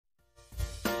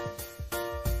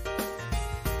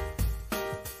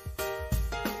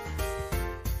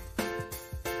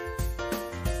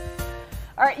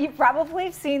All right, you've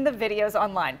probably seen the videos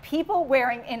online. People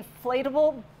wearing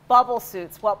inflatable bubble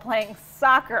suits while playing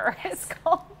soccer. It's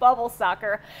called bubble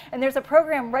soccer, and there's a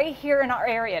program right here in our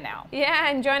area now. Yeah,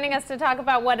 and joining us to talk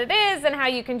about what it is and how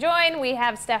you can join, we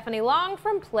have Stephanie Long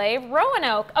from Play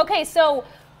Roanoke. Okay, so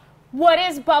what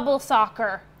is bubble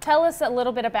soccer? Tell us a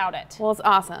little bit about it. Well, it's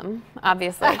awesome,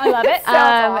 obviously. I love it.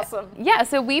 Sounds awesome. Yeah,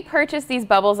 so we purchased these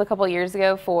bubbles a couple years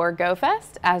ago for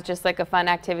GoFest as just like a fun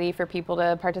activity for people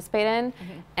to participate in,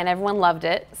 and everyone loved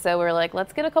it. So we were like,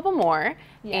 let's get a couple more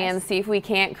and see if we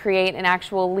can't create an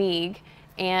actual league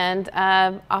and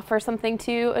offer something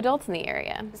to adults in the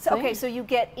area. So, okay, so you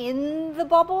get in the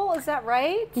bubble, is that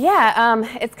right? Yeah,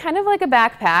 it's kind of like a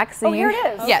backpack. So here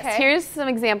it is. Yes, Okay. here's some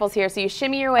examples here. So you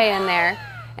shimmy your way in there,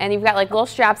 and you've got like little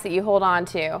straps that you hold on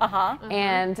to.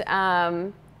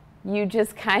 And you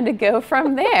just kind of go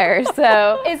from there.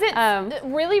 So is it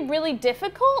really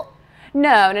difficult?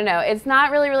 No, it's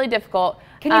not really difficult.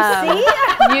 Can you see?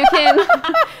 You can,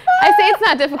 I say it's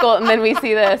not difficult, and then we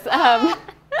see this.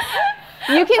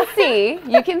 You can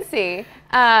see.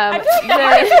 I feel like the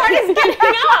hardest part is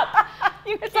getting up.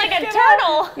 It's like a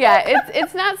turtle. Yeah,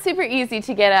 it's not super easy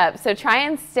to get up. So try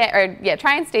and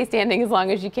stay standing as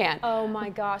long as you can. Oh my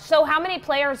gosh. So how many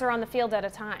players are on the field at a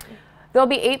time? There'll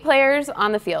be 8 players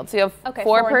on the field, so you have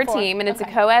 4 per team, and it's a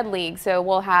co-ed league. So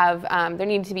we'll have there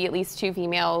need to be at least 2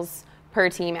 females per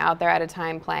team out there at a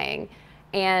time playing.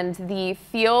 And the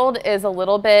field is a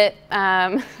little bit,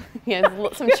 there's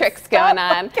some tricks going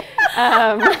on.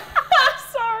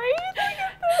 Sorry.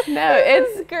 No,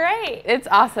 it's great. It's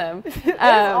awesome. It's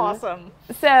awesome.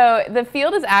 So the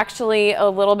field is actually a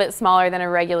little bit smaller than a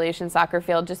regulation soccer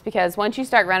field, just because once you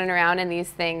start running around in these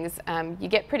things, you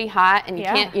get pretty hot and you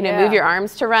can't, move your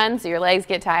arms to run, so your legs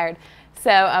get tired.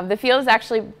 So the field is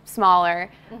actually smaller.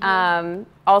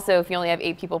 Also, if you only have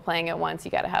 8 people playing at once,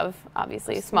 you got to have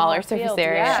obviously a smaller surface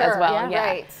area as well.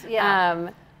 Right.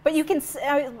 Yeah. But you can.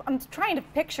 I'm trying to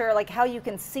picture like how you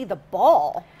can see the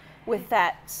ball with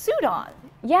that suit on.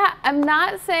 Yeah, I'm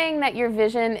not saying that your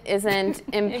vision isn't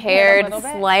impaired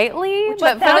slightly,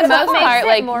 but for the most part,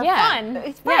 like, more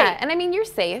fun. Yeah, and I mean, you're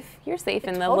safe. You're safe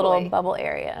in the little bubble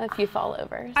area if you fall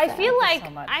over. I feel like,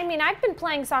 I mean, I've been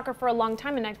playing soccer for a long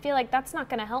time, and I feel like that's not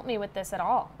going to help me with this at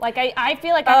all. Like, I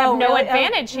feel like I have no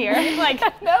advantage here. Like,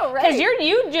 no, right? Because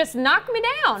you just knocked me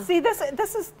down. See, this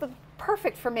is the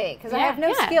perfect for me because I have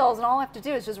no skills, and all I have to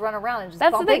do is just run around and just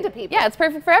bump into people. Yeah, it's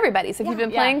perfect for everybody. So if you've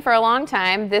been playing for a long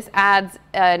time, this adds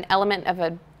an element of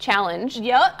a challenge.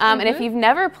 Yep. And if you've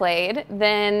never played,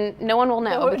 then no one will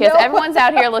know because everyone's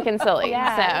out here looking silly.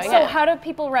 So how do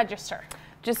people register?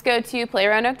 Just go to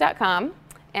playroanoke.com,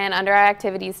 and under our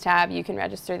activities tab, you can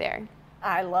register there.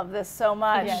 I love this so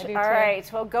much. Yeah, I do All too.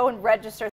 right, well, go and register.